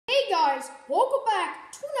guys, welcome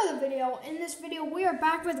back to another video. In this video we are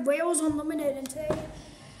back with Rails Unlimited, and today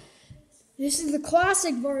this is the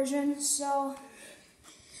classic version, so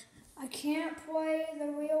I can't play the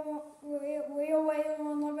real Rails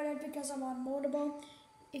Unlimited because I'm on mobile.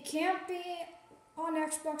 It can't be on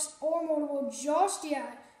Xbox or mobile just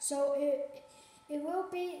yet, so it will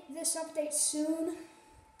be this update soon.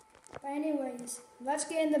 But anyways, let's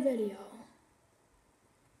get in the video.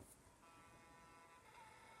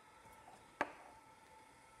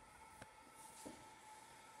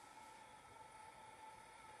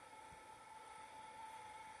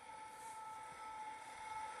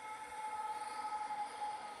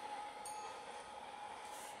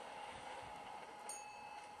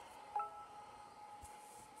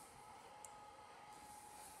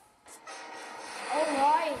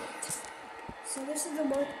 Alright, so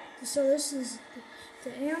this is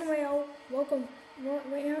the Annual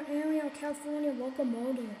Annual California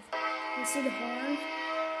Locomotive. You see the horn?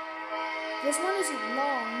 This one is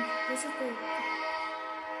long. This is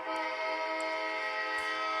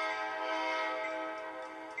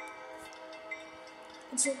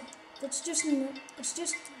the it's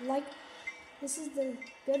just like, this is the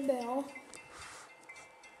good bell.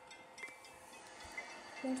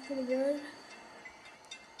 That's pretty good.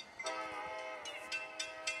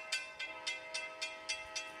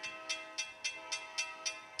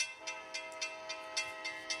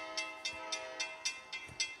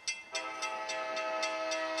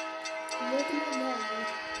 Looking at that.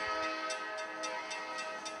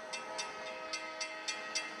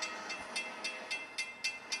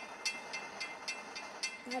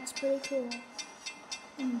 That's pretty cool,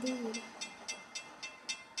 indeed.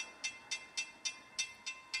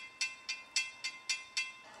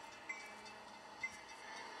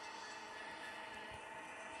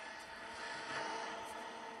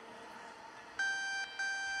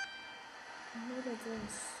 Look at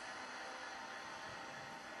this.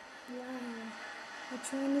 Wow, the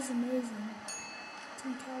train is amazing. It's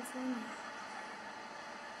in California.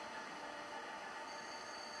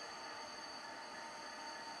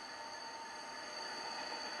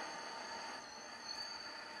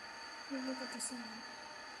 Look at the sun.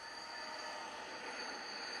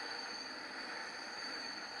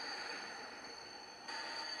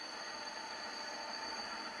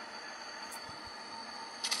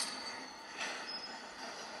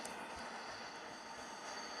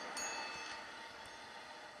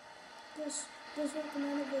 This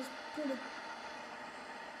locomotive is pretty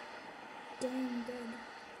dang good.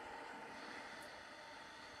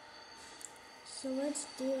 So let's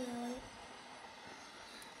do it.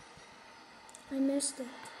 I missed it.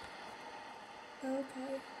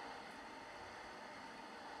 Okay.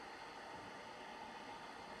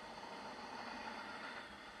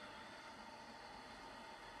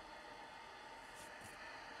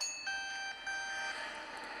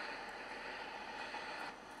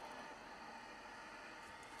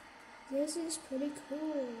 This is pretty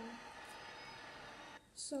cool.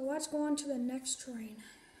 So let's go on to the next train.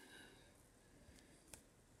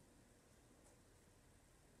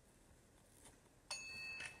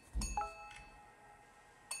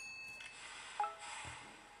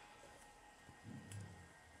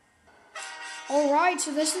 Alright,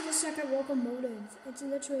 so this is the second locomotive. It's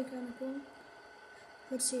literally kind of cool.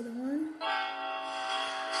 Let's see the horn.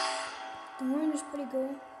 The horn is pretty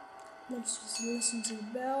cool. Let's just listen to the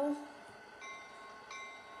bell.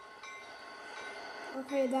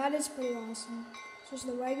 Okay, that is pretty awesome. So it's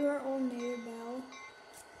the regular old native bell.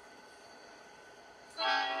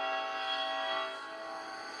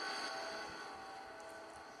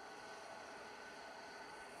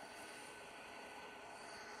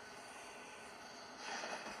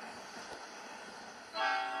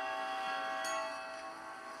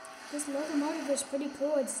 This locomotive is pretty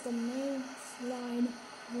cool. It's the main line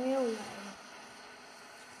railway.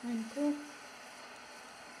 Kind of cool.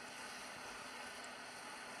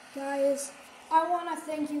 Guys, I want to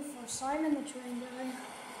thank you for Simon the Train Guy,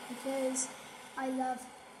 because I love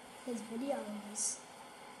his videos.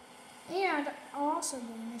 And I'm also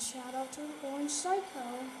giving a shout out to Orange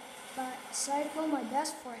Psycho, but Psycho, my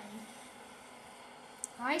best friend.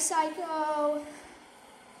 Hi, Psycho.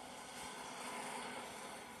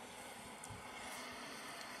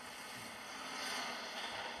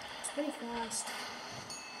 It's pretty fast.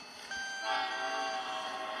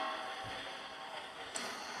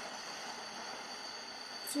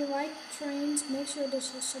 If you like trains, make sure to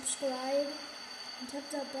subscribe and tap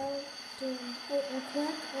that bell to, or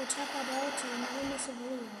click or tap that bell to never miss a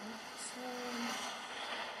video. So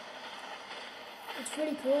it's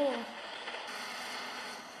pretty cool.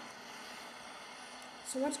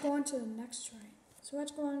 So let's go on to the next train. So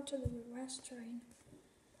let's go on to the last train.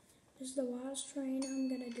 This is the last train I'm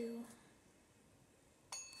gonna do.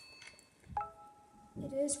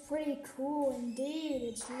 It is pretty cool indeed.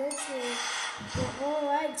 It's literally,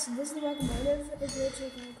 alright, so this is the locomotive. It's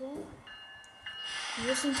literally kind of cool.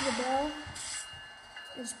 Listen to the bell.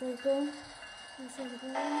 It's pretty cool. Listen to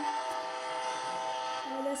the bell.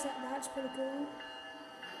 Oh, that's pretty cool.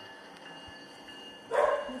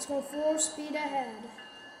 Let's go full speed ahead.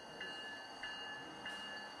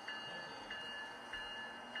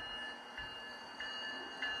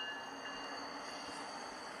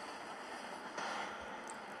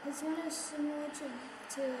 This one is similar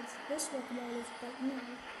to this locomotive, but no.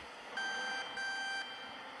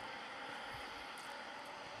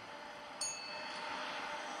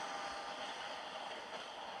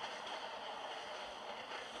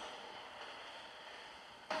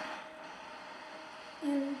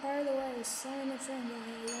 And by the way, Simon the Train Guy,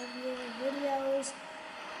 I love your videos.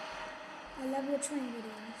 I love your train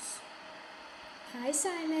videos. Hi,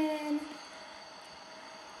 Simon.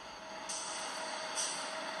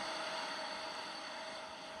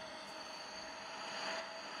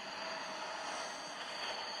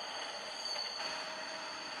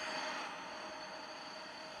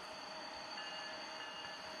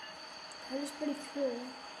 That was pretty cool.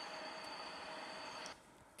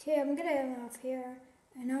 Okay, I'm gonna end off here,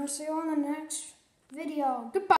 and I'll see you on the next video. Goodbye.